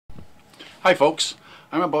Hi folks,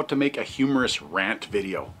 I'm about to make a humorous rant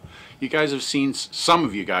video. You guys have seen, some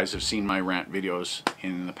of you guys have seen my rant videos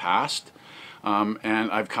in the past, and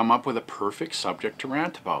I've come up with a perfect subject to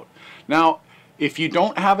rant about. Now, if you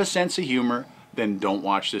don't have a sense of humor, then don't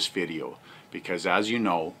watch this video, because as you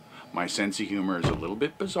know, my sense of humor is a little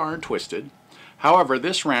bit bizarre and twisted. However,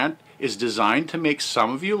 this rant is designed to make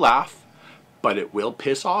some of you laugh, but it will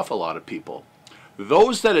piss off a lot of people.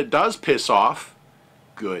 Those that it does piss off,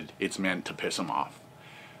 good, it's meant to piss them off.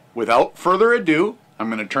 Without further ado, I'm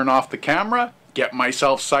going to turn off the camera, get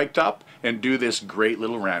myself psyched up, and do this great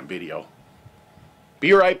little rant video.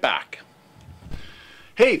 Be right back.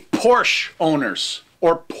 Hey, Porsche owners,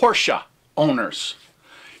 or Porsche owners.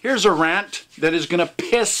 Here's a rant that is going to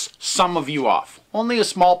piss some of you off. Only a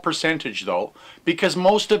small percentage though, because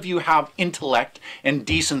most of you have intellect and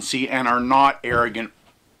decency and are not arrogant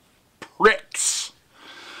pricks.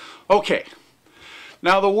 Okay.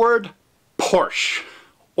 Now the word Porsche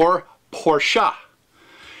or PORSHAH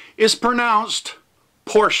is pronounced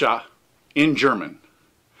PORSHAH in German.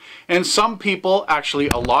 And some people, actually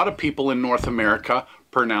a lot of people in North America,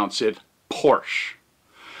 pronounce it Porsche.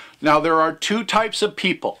 Now there are two types of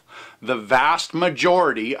people. The vast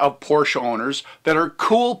majority of Porsche owners that are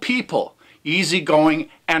cool people, easygoing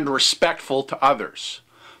and respectful to others.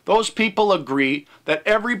 Those people agree that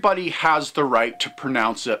everybody has the right to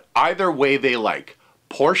pronounce it either way they like.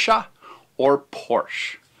 PORSHAH or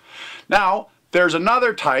Porsche. Now, there's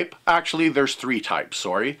another type, actually there's three types,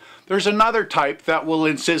 sorry. There's another type that will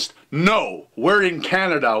insist, no, we're in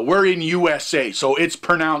Canada, we're in USA, so it's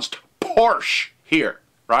pronounced Porsche here,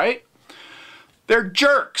 right? They're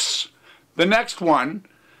jerks. The next one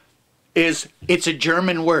is, it's a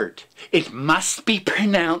German word. It must be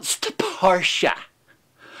pronounced PORSHAH.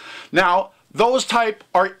 Now, those type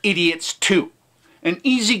are idiots too. An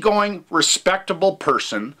easygoing, respectable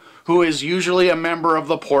person who is usually a member of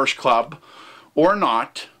the Porsche Club or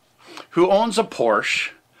not, who owns a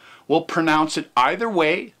Porsche, will pronounce it either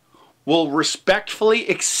way, will respectfully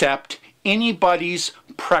accept anybody's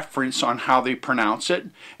preference on how they pronounce it,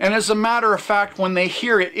 and as a matter of fact, when they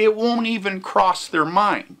hear it, it won't even cross their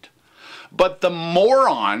mind. But the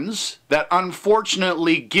morons that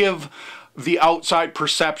unfortunately give the outside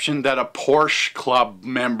perception that a Porsche Club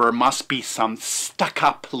member must be some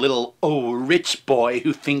stuck-up little rich boy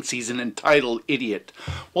who thinks he's an entitled idiot.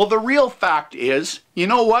 Well, the real fact is, you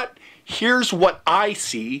know what? Here's what I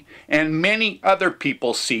see and many other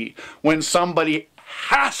people see when somebody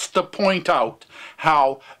has to point out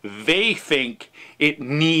how they think it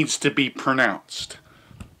needs to be pronounced.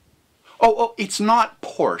 Oh, it's not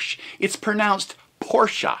Porsche. It's pronounced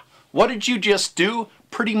PORSHAH. What did you just do?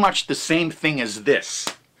 Pretty much the same thing as this.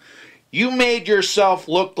 You made yourself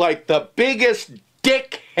look like the biggest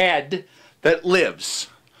dickhead that lives.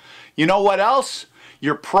 You know what else?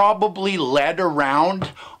 You're probably led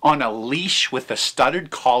around on a leash with a studded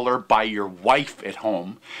collar by your wife at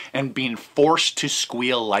home and being forced to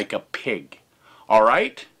squeal like a pig. All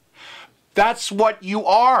right? That's what you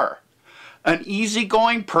are. An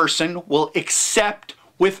easygoing person will accept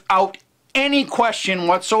without any question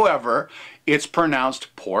whatsoever it's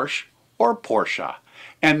pronounced Porsche or PORSHAH,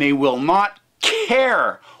 and they will not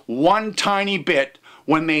care one tiny bit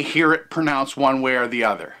when they hear it pronounced one way or the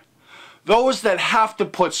other. Those that have to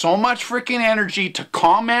put so much freaking energy to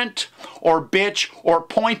comment or bitch or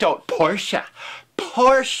point out PORSHAH,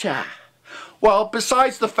 PORSHAH. Well,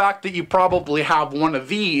 besides the fact that you probably have one of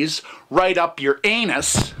these right up your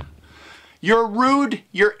anus, you're rude,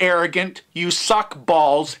 you're arrogant, you suck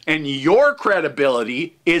balls, and your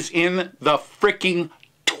credibility is in the freaking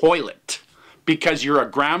toilet. Because you're a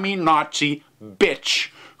Grammy Nazi bitch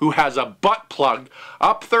who has a butt plug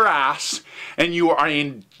up their ass, and you are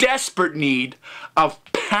in desperate need of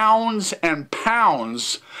pounds and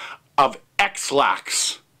pounds of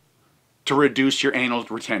X-Lax to reduce your anal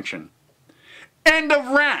retention. End of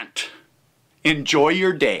rant. Enjoy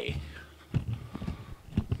your day.